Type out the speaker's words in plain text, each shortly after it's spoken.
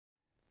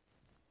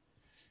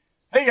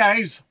Hey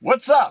guys,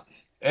 what's up?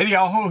 Eddie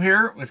Aho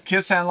here with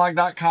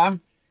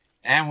KissAnalog.com,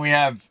 and we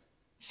have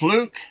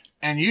Fluke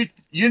and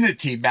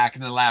Uni-T back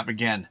in the lab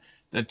again.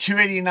 The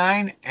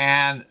 289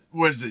 and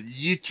what is it,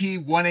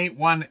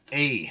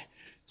 UT181A.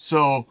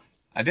 So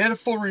I did a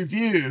full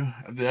review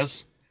of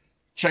this.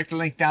 Check the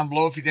link down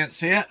below if you didn't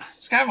see it.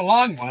 It's kind of a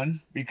long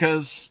one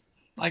because,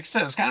 like I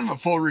said, it's kind of a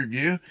full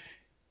review,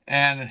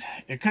 and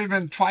it could have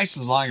been twice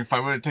as long if I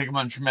would have taken a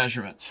bunch of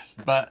measurements.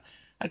 But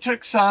I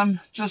took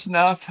some, just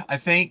enough, I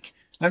think.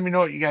 Let me know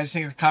what you guys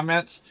think in the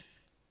comments.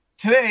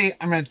 Today,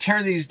 I'm going to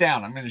tear these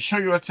down. I'm going to show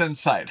you what's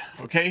inside,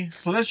 okay?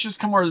 So let's just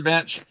come over the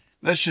bench.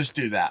 Let's just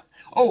do that.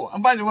 Oh,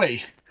 and by the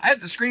way, I had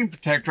the screen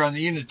protector on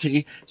the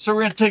Uni-T, so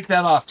we're going to take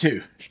that off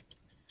too.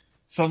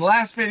 So in the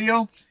last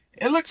video,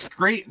 it looks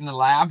great in the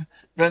lab,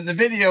 but in the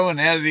video and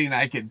editing,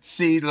 I could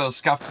see little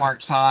scuff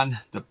marks on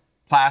the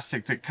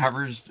plastic that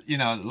covers, you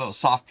know, the little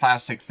soft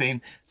plastic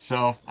thing.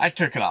 So I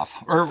took it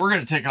off, or we're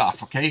going to take it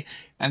off, okay?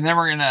 And then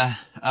we're going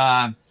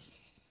to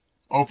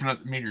open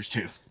up the meters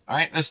too. All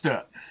right, let's do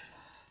it.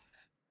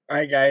 All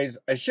right, guys,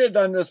 I should have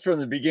done this from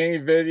the beginning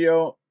of the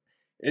video.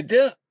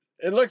 It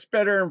looks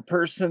better in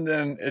person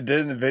than it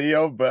did in the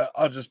video, but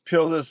I'll just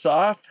peel this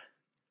off.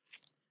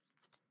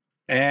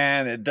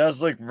 And it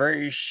does look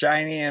very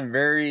shiny and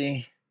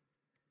very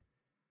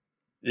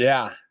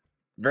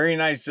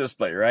nice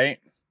display, right?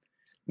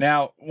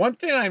 Now, one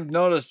thing I've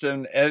noticed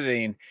in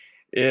editing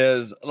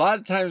is a lot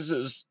of times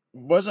it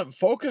wasn't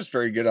focused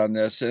very good on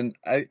this, and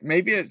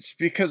maybe it's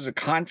because of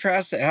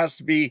contrast. It has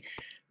to be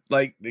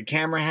like the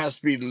camera has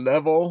to be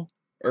level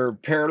or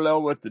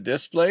parallel with the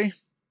display.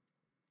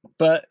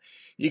 But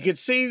you can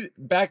see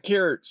back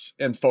here it's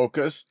in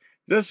focus.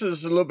 This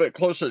is a little bit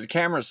closer to the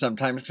camera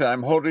sometimes because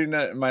I'm holding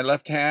it in my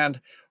left hand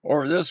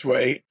over this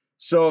way.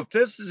 So if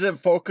this is in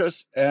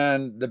focus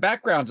and the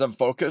background's in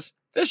focus,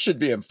 this should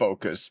be in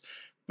focus.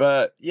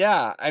 But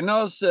yeah, I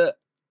noticed that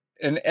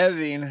in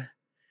editing,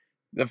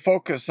 the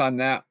focus on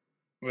that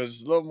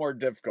was a little more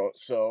difficult.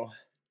 So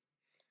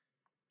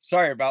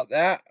sorry about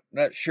that.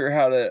 Not sure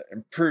how to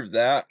improve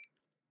that.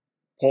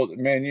 Pull the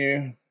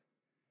menu.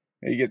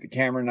 You get the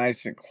camera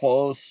nice and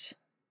close.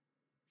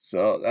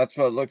 So that's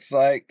what it looks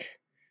like.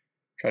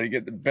 Try to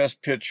get the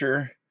best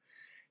picture.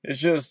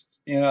 It's just,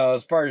 you know,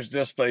 as far as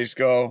displays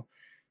go,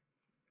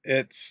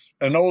 it's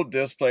an old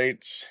display.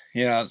 It's,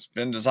 you know, it's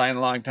been designed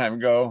a long time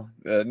ago.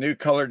 The new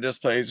color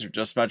displays are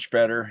just much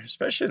better,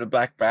 especially the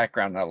black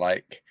background I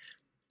like.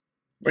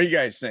 What do you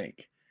guys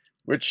think?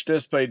 Which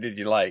display did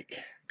you like?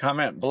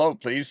 Comment below,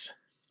 please.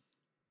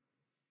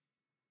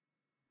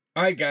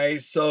 All right,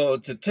 guys, so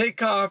to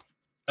take off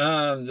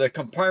the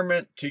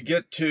compartment to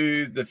get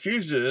to the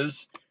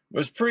fuses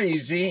was pretty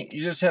easy.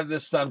 You just have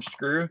this thumb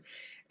screw,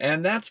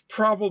 and that's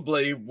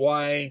probably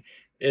why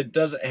it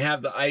doesn't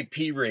have the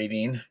IP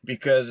rating,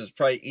 because it's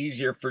probably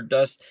easier for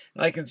dust.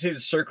 I can see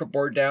the circuit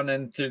board down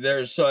in through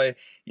there, so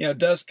you know,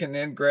 dust can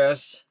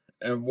ingress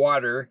and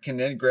water can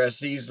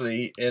ingress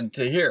easily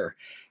into here.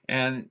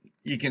 And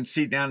you can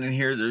see down in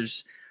here,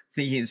 there's, I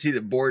think you can see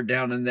the board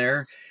down in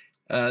there.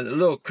 The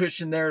little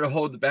cushion there to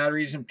hold the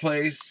batteries in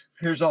place.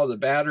 Here's all the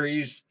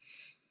batteries.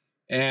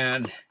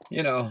 And,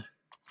 you know,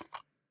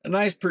 a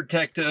nice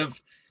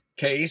protective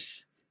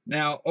case.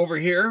 Now, over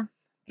here,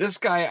 this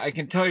guy, I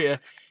can tell you,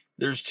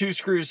 there's two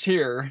screws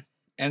here,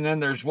 and then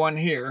there's one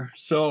here.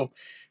 So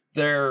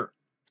they're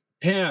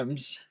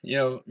PIMs, you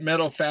know,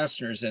 metal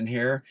fasteners in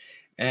here.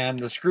 And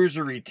the screws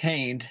are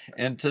retained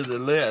into the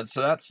lid,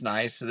 so that's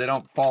nice, so they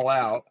don't fall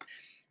out.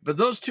 But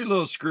those two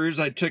little screws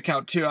I took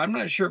out too. I'm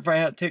not sure if I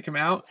had to take them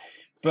out,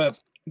 but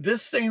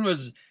this thing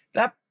was,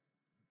 that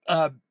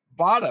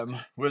bottom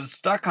was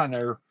stuck on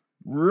there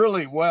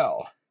really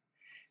well.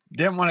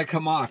 Didn't want to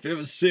come off. It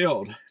was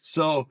sealed.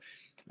 So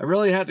I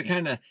really had to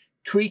kind of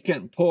tweak it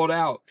and pull it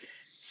out.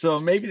 So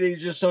maybe they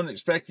just don't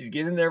expect you to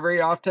get in there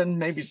very often.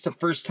 Maybe it's the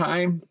first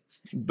time,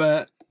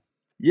 but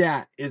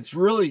yeah, it's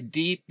really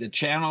deep, the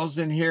channels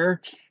in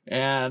here,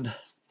 and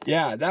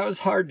yeah, that was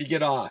hard to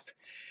get off.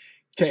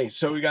 Okay,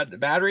 so we got the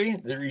battery,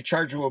 the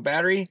rechargeable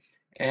battery,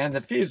 and the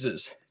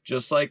fuses,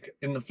 just like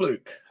in the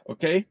Fluke,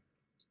 okay?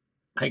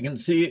 I can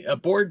see a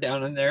board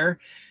down in there,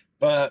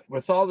 but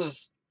with all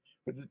this,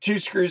 with the two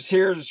screws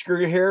here, the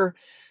screw here,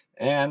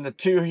 and the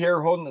two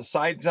here holding the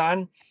sides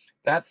on,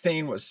 that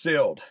thing was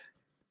sealed.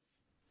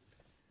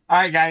 All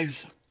right,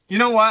 guys, you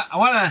know what?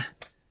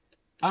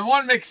 I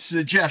want to make a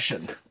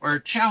suggestion or a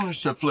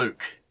challenge to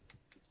Fluke.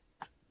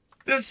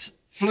 This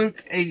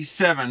Fluke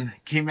 87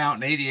 came out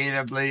in 88,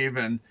 I believe,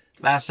 and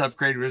last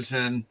upgrade was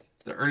in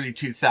the early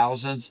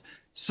 2000s.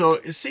 So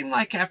it seemed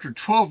like after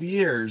 12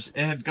 years,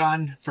 it had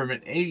gone from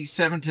an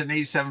 87 to an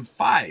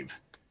 87.5.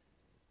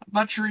 A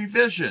bunch of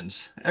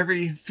revisions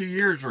every few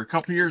years or a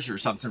couple years or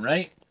something,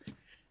 right?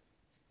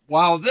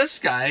 While this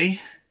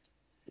guy,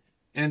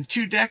 in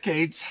 2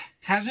 decades,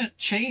 hasn't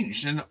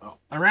changed. In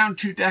around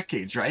 2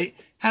 decades, right?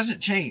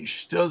 Hasn't changed.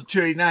 Still the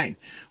 289.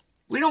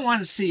 We don't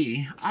want to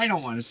see, I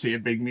don't want to see a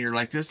big meter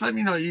like this. Let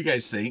me know what you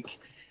guys think.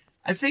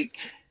 I think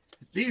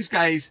these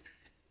guys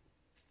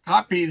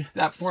copied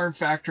that form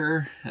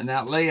factor and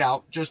that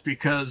layout just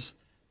because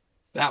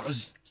that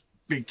was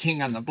big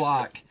king on the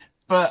block.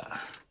 But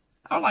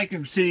I would like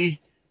to see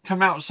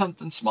come out with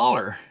something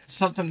smaller,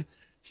 something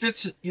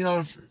fits, you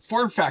know,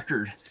 form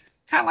factor,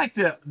 kind of like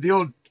the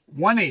old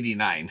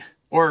 189,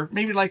 or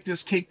maybe like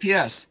this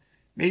KPS,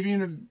 maybe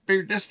even a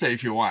bigger display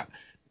if you want.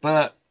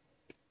 But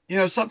you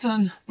know,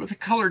 something with a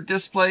colored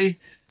display,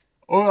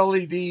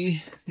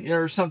 OLED, you know,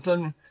 or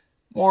something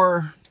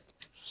more,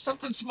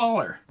 something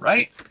smaller,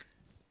 right?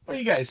 What do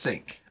you guys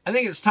think? I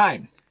think it's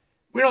time.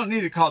 We don't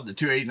need to call it the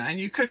 289.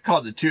 You could call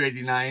it the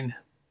 289,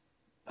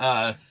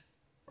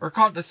 or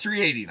call it the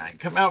 389.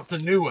 Come out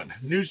with a new one,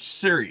 new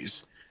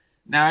series.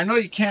 Now, I know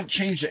you can't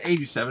change the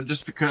 87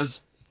 just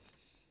because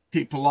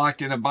people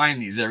locked into buying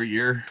these every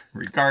year.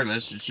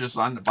 Regardless, it's just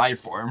on the buy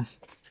form.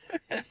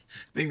 I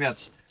think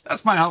that's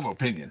my humble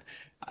opinion.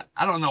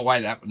 I don't know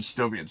why that one's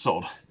still being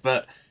sold,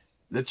 but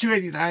the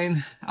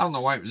 289, I don't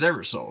know why it was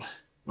ever sold.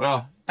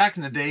 Well, back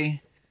in the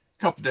day,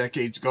 a couple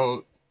decades ago,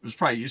 it was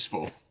probably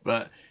useful,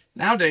 but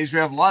nowadays we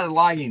have a lot of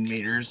logging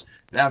meters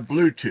that have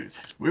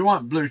Bluetooth. We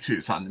want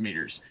Bluetooth on the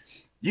meters.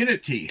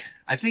 Uni-T,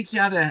 I think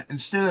you ought to,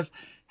 instead of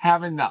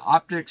having the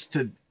optics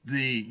to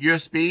the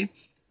USB,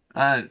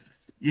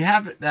 you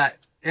have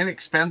that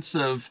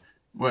inexpensive,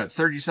 what,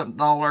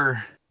 $30-something,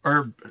 or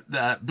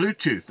the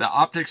Bluetooth, the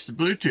optics to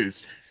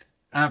Bluetooth.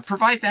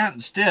 Provide that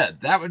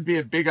instead. That would be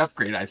a big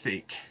upgrade, I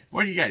think.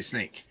 What do you guys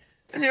think?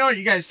 Let me know what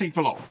you guys think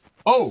below.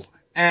 Oh,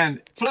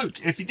 and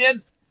Fluke, if you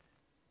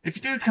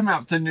do come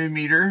out with a new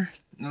meter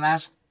in the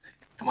last,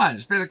 come on,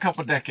 it's been a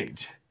couple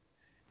decades.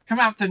 Come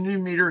out with a new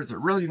meter with a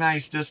really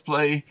nice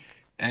display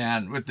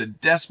and with the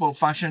decimal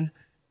function.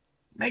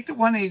 Make the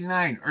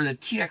 189 or the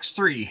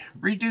TX3.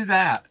 Redo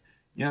that.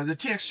 You know, the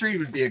TX3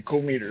 would be a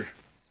cool meter.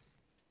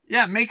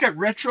 Yeah, make it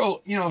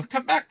retro. You know,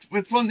 come back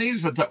with one of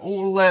these with the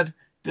OLED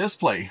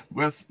display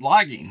with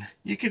logging.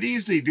 You could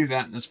easily do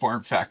that in this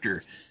form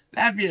factor.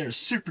 That'd be a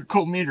super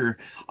cool meter.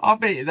 I'll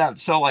bet you that would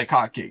sell like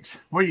hotcakes.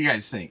 What do you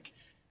guys think?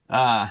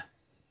 I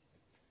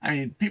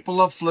mean, people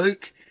love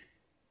Fluke,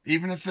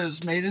 even if it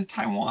was made in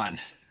Taiwan.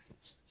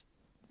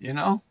 You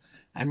know?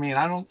 I mean,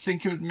 I don't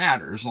think it would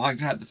matter as long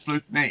as it had the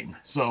Fluke name.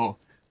 So,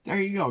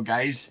 there you go,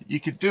 guys. You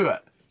could do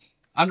it.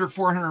 Under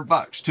 400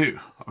 bucks, too.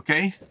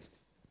 Okay?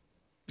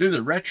 Do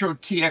the Retro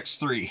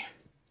TX3.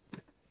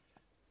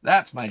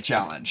 That's my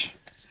challenge.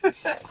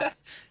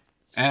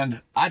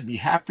 And I'd be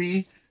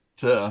happy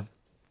to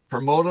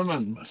promote them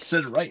and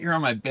sit right here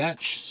on my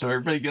bench so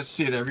everybody gets to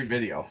see it every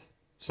video.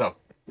 So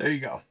there you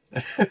go.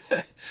 All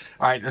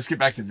right, let's get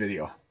back to the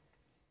video.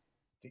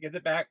 To get the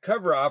back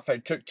cover off, I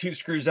took 2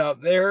 screws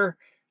out there,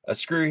 a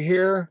screw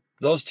here,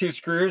 those 2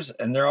 screws,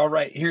 and they're all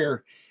right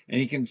here. And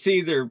you can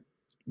see they're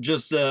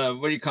just,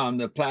 what do you call them,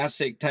 the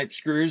plastic type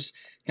screws,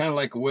 kind of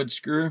like a wood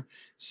screw.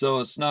 So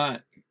it's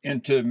not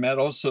into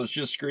metal, so it's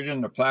just screwed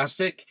into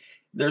plastic.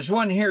 There's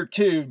one here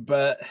too,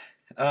 but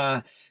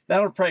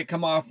that'll probably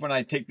come off when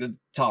I take the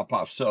top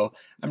off. So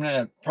I'm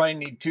gonna probably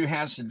need 2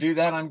 hands to do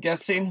that, I'm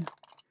guessing.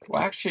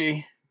 Well,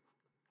 actually,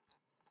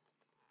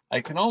 I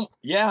can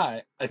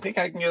yeah, I think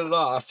I can get it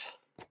off.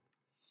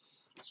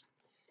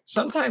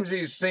 Sometimes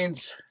these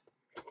things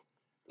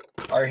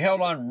are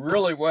held on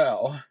really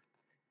well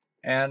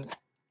and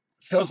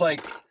feels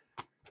like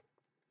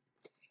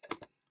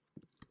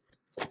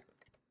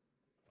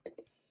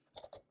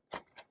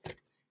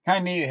kind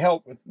of need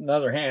help with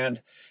another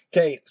hand.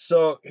 Okay,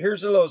 so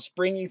here's the little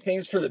springy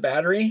things for the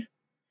battery.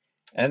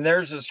 And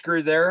there's a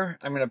screw there.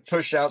 I'm going to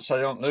push out so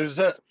I don't lose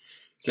it.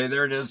 Okay,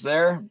 there it is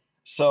there.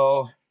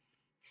 So,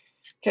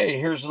 okay,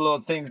 here's a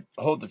little thing to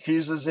hold the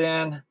fuses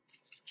in.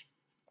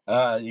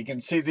 You can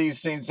see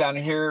these things down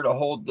here to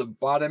hold the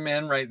bottom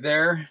in right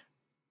there.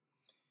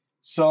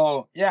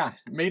 So, yeah,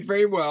 made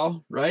very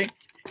well, right?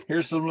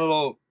 Here's some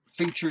little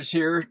features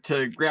here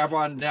to grab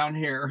on down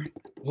here,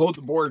 hold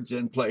the boards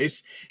in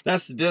place.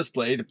 That's the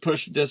display, to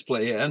push the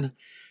display in.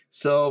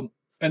 So,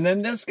 and then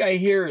this guy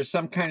here is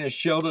some kind of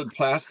shielded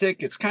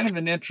plastic. It's kind of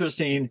an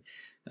interesting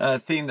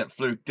thing that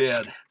Fluke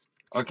did.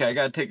 Okay, I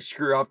got to take a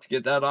screw off to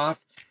get that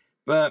off.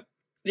 But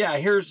yeah,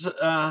 here's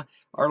our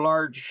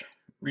large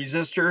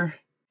resistor.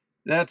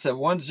 That's a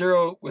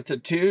 1-0 with a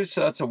 2,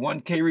 so that's a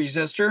 1K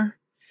resistor.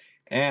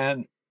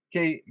 And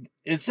okay,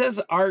 it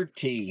says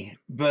RT,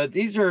 but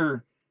these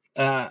are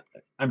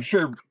I'm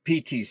sure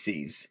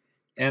PTCs.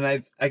 And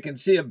I can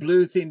see a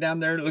blue thing down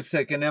there. It looks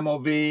like an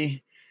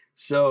MOV.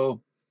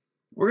 So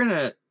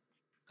I'm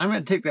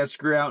gonna take that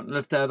screw out and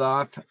lift that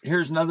off.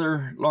 Here's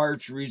another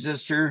large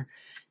resistor.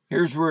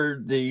 Here's where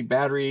the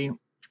battery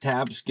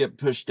tabs get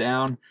pushed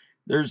down.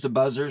 There's the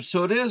buzzer.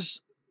 So it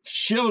is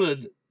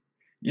shielded,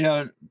 you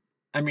know,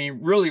 I mean,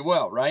 really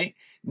well, right?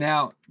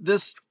 Now,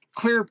 this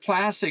clear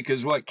plastic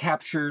is what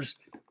captures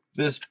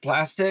this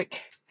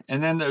plastic.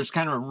 And then there's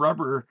kind of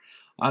rubber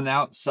on the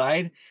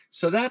outside.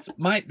 So that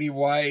might be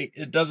why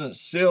it doesn't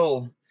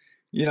seal,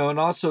 you know, and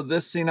also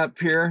this thing up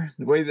here,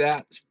 the way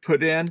that's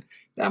put in,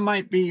 that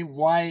might be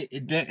why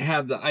it didn't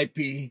have the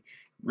IP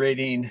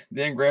rating,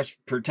 the ingress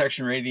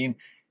protection rating,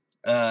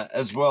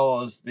 as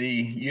well as the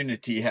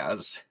Uni-T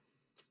has.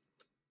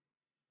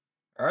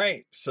 All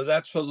right, so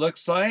that's what it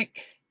looks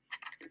like.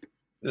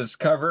 this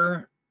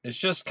cover. It's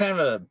just kind of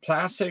a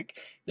plastic.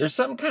 There's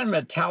some kind of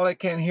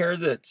metallic in here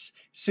that's,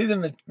 see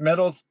the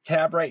metal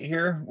tab right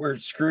here where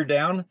it's screwed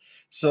down?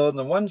 So in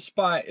the one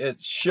spot,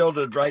 it's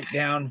shielded right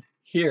down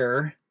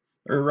here,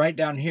 or right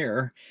down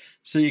here.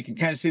 So you can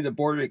kind of see the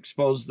board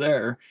exposed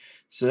there.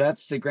 So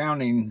that's the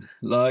grounding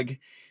lug.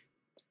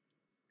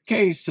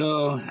 Okay,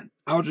 so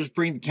I'll just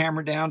bring the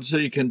camera down so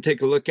you can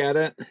take a look at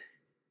it.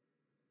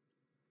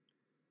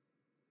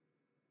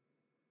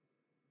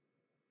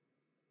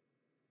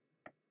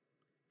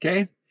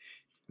 Okay,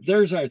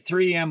 there's our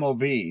 3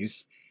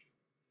 MOVs.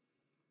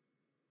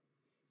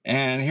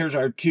 And here's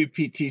our 2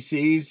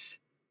 PTCs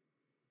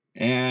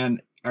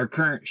and our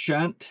current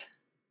shunt.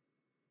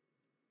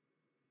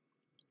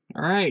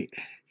 All right,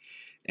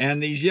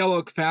 and these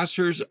yellow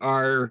capacitors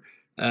are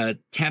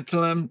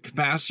tantalum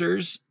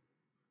capacitors,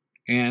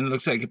 and it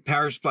looks like a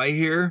power supply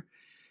here.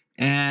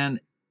 And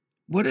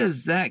what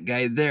is that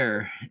guy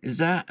there? Is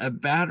that a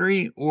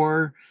battery,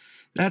 or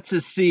that's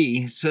a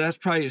C? So that's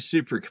probably a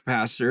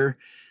supercapacitor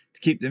to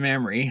keep the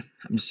memory,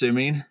 I'm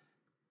assuming.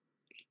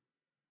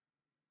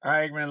 All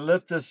right, I'm going to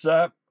lift this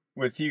up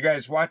with you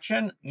guys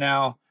watching.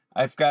 Now,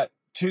 I've got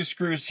 2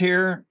 screws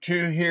here,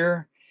 2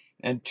 here,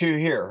 and 2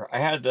 here. I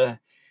had to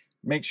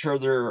make sure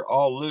they're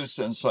all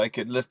loosened so I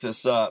could lift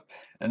this up,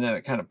 and then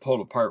it kind of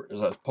pulled apart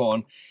as I was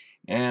pulling.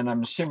 And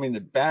I'm assuming the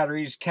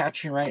battery's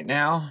catching right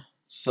now.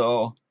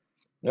 So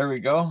there we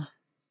go.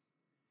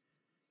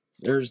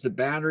 There's the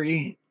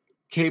battery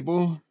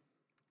cable.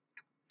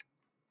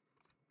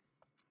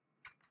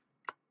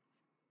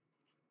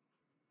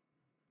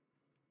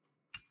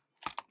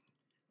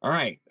 All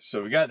right,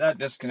 so we got that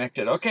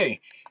disconnected.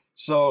 Okay,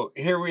 so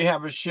here we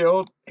have a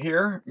shield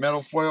here,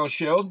 metal foil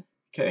shield,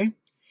 okay?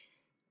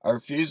 Our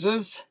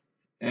fuses,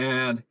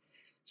 and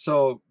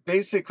so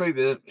basically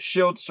the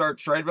shield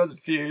starts right above the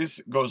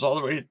fuse, goes all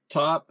the way to the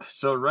top,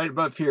 so right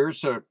above here,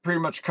 so it pretty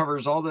much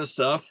covers all this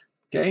stuff,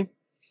 okay?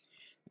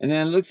 And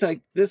then it looks like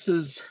this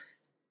is,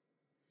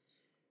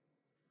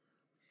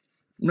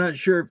 I'm not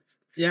sure if,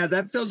 yeah,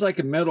 that feels like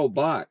a metal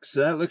box.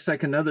 So that looks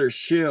like another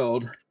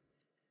shield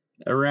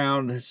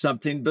around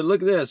something, but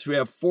look at this. We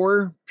have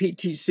 4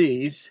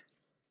 PTCs,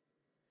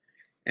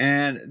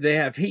 and they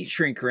have heat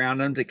shrink around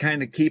them to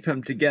kind of keep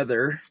them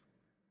together.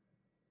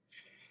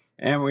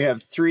 And we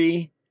have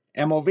 3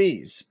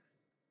 MOVs.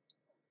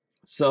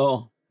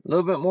 So a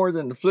little bit more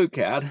than the Fluke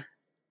had.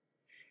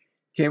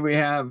 Okay, we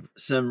have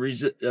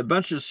a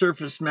bunch of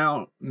surface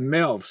mount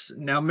MILFs.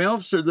 Now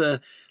MILFs are the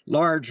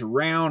large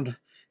round,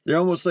 they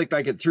almost look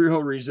like a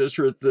through-hole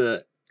resistor with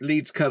the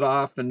leads cut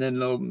off and then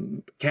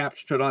little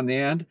caps put on the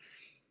end.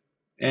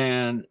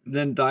 And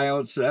then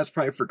diodes, so that's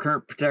probably for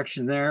current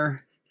protection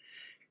there.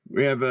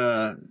 We have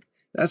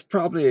that's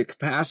probably a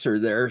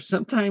capacitor there.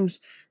 Sometimes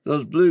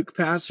those blue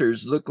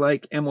capacitors look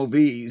like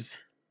MOVs.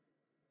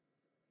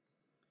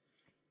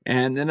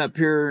 And then up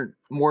here,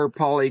 more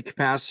poly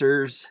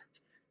capacitors.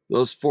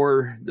 Those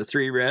 4, the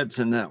 3 reds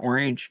and the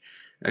orange.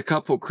 A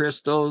couple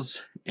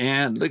crystals.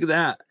 And look at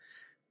that.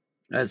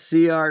 A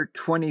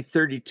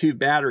CR2032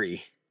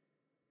 battery.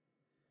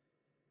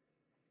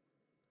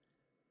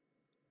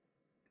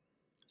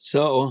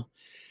 So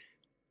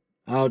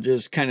I'll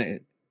just kind of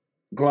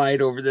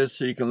glide over this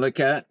so you can look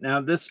at it.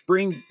 Now this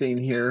spring thing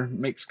here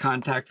makes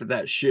contact with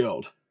that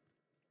shield.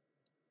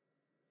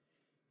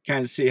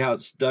 Kind of see how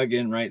it's dug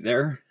in right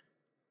there.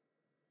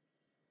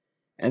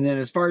 And then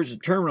as far as the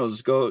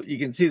terminals go, you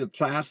can see the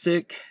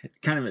plastic,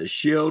 kind of a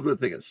shield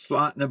with a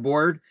slot in the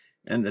board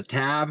and the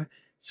tab.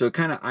 So it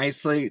kind of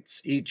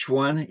isolates each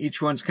one.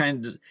 Each one's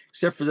kind of,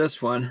 except for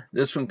this one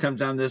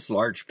comes on this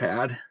large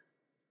pad.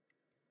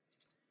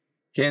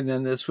 Okay, and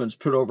then this one's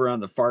put over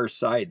on the far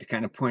side to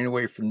kind of point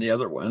away from the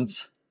other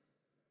ones.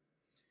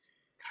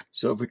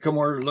 So if we come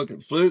over and look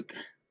at Fluke,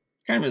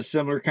 kind of a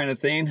similar kind of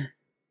thing.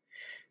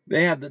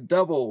 They have the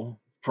double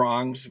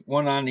prongs,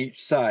 one on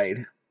each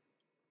side.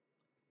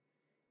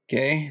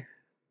 Okay.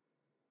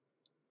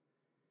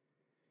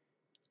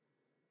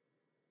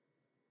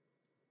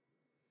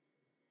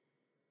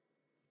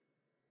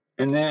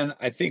 And then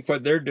I think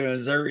what they're doing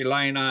is they're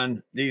relying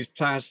on these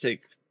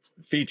plastic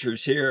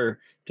features here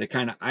to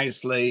kind of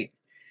isolate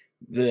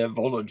the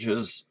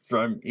voltages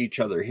from each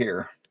other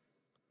here.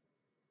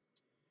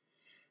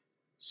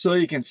 So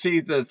you can see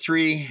the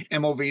 3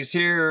 MOVs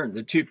here,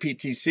 the 2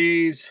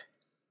 PTCs,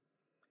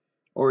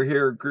 over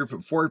here a group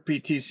of 4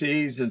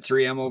 PTCs and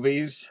 3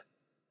 MOVs.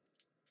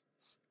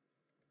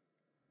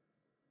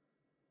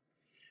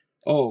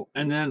 Oh,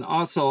 and then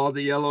also all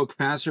the yellow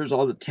capacitors,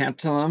 all the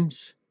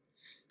tantalums.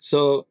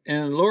 So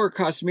in lower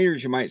cost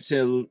meters, you might say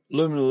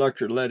aluminum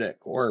electrolytic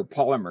or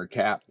polymer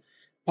cap.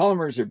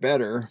 Polymers are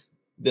better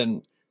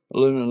than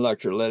aluminum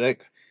electrolytic,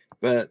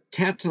 but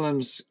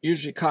tantalums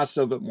usually cost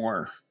a little bit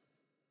more.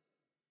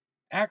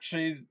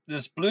 Actually,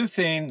 this blue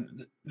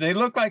thing, they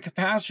look like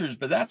capacitors,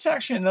 but that's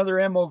actually another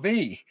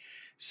MOV.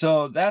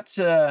 So that's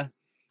a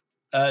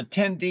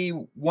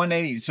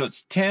 10D180. So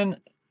it's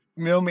 10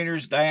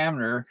 millimeters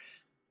diameter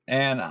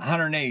and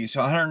 180.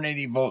 So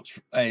 180 volts,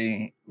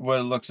 what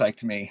it looks like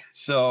to me.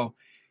 So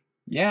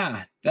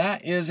Yeah,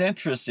 that is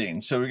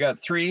interesting. So we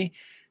got 3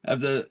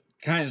 of the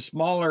kind of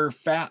smaller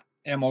fat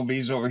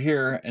MOVs over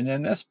here, and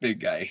then this big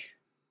guy.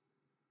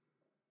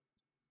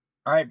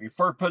 All right,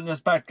 before putting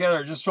this back together,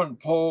 I just want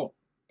to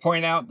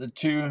point out the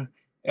 2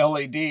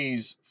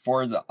 LEDs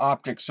for the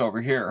optics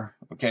over here,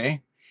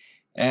 okay?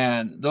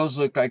 And those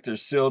look like they're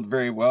sealed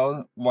very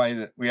well,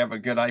 why we have a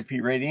good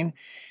IP rating.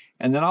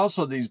 And then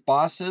also these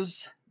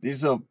bosses,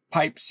 these little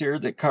pipes here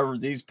that cover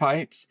these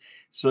pipes.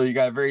 So you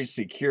got a very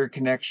secure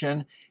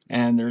connection,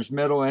 and there's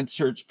metal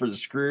inserts for the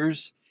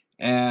screws.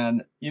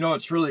 And you know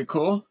what's really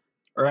cool?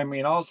 Or I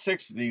mean, all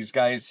 6 of these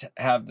guys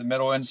have the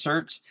metal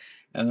inserts,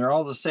 and they're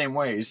all the same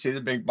way. You see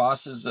the big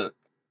bosses that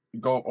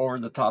go over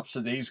the tops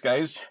of these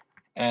guys?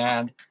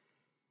 And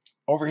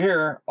over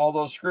here, all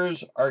those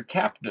screws are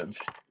captive.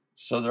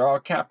 So they're all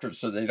captive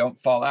so they don't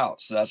fall out.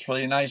 So that's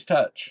really a nice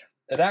touch.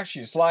 It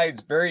actually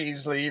slides very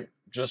easily,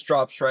 just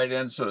drops right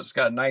in. So it's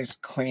got a nice,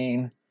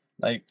 clean,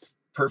 like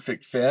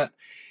perfect fit.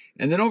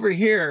 And then over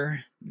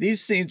here,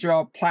 these things are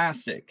all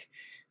plastic.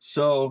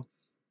 So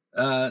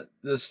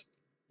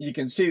you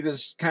can see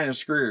this kind of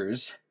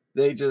screws.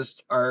 They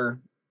just are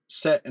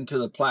set into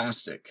the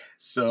plastic.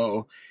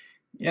 So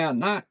yeah,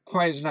 not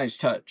quite as nice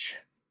touch.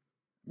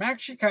 I'm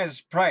actually kind of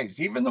surprised.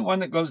 Even the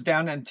one that goes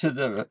down into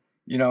the,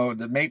 you know,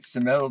 that mates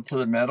the metal to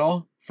the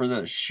metal for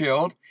the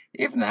shield,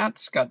 even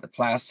that's got the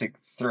plastic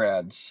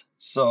threads.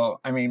 So,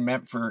 I mean,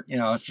 meant for, you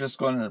know, it's just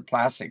going into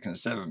plastic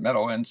instead of a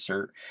metal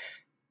insert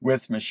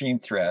with machine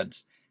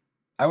threads.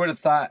 I would have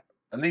thought,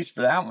 at least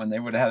for that one, they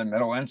would have had a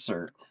metal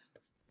insert.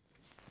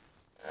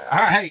 All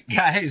right,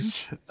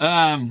 guys.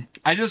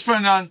 I just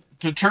went on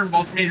to turn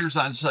both meters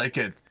on so I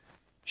could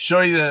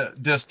show you the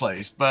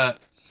displays, but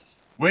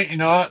wait, you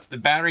know what? The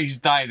batteries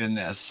died in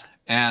this,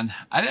 and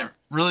I didn't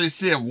really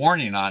see a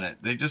warning on it.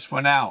 They just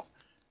went out.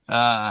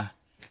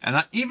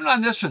 Even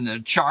on this one, the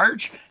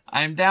charge,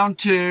 I'm down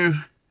to,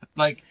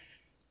 like,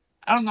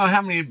 I don't know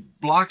how many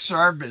blocks there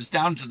are, but it's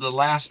down to the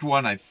last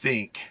one, I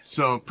think.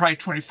 So probably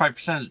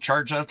 25% of the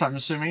charge left, I'm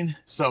assuming.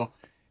 So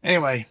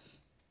anyway,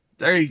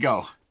 there you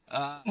go.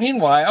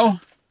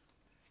 Meanwhile,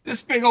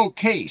 this big old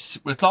case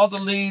with all the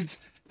leads,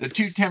 the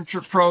 2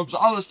 temperature probes,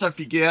 all the stuff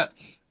you get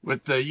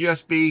with the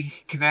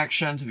USB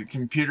connection to the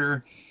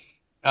computer,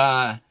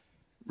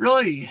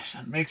 really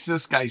makes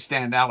this guy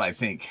stand out, I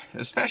think,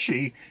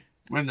 especially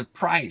when the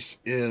price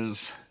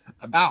is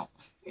about,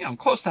 you know,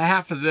 close to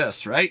half of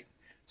this, right?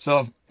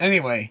 So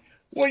anyway,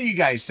 what do you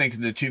guys think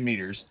of the 2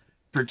 meters?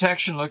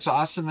 Protection looks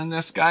awesome in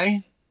this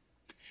guy.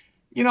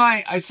 You know,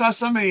 I saw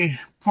somebody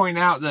point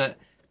out that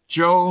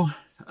Joe,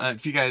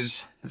 if you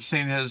guys have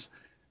seen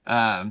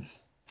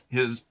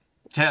his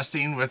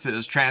testing with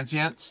his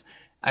transients,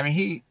 I mean,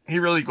 he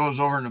really goes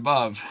over and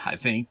above, I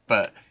think.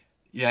 But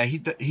yeah,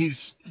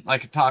 he's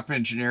like a top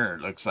engineer,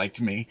 it looks like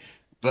to me.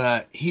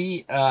 But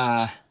he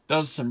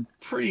does some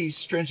pretty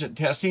stringent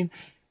testing,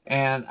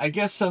 and I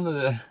guess some of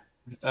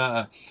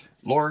the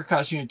lower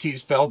cost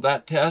Uni-Ts failed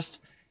that test,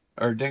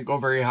 or didn't go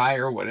very high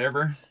or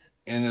whatever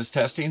in his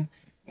testing,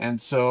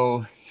 and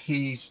so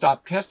he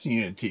stopped testing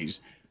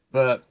Uni-Ts.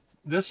 But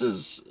this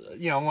is,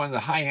 you know, one of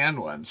the high-end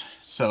ones.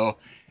 So,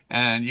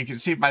 and you can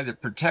see by the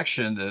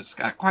protection that it's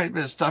got quite a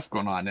bit of stuff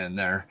going on in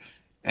there.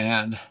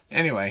 And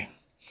anyway,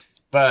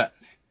 but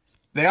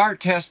they are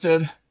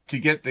tested to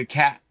get the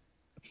Cat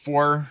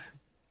 4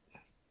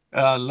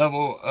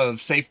 level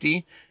of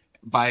safety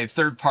by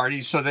third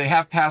parties. So they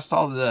have passed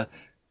all the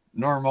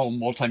normal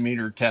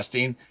multimeter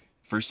testing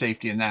for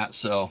safety in that.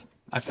 So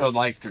I feel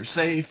like they're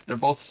safe. They're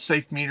both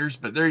safe meters,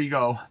 but there you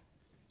go.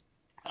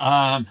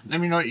 Let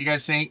me know what you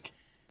guys think.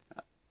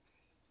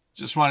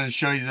 Just wanted to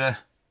show you the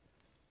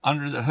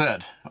under the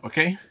hood.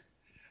 Okay.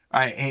 All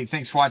right. Hey,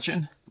 thanks for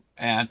watching.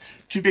 And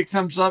 2 big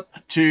thumbs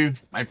up to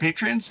my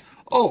patrons.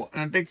 Oh,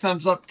 and a big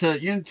thumbs up to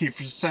Uni-T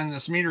for sending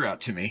this meter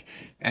out to me.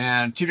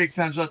 And 2 big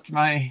thumbs up to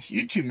my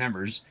YouTube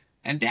members.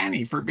 And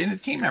Danny for being a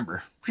team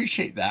member.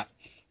 Appreciate that.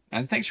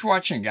 And thanks for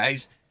watching,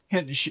 guys.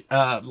 Hit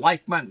the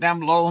like button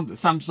down below, the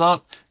thumbs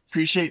up.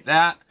 Appreciate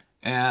that.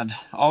 And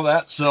all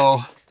that. So,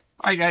 all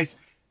right, guys.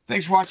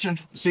 Thanks for watching.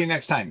 See you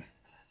next time.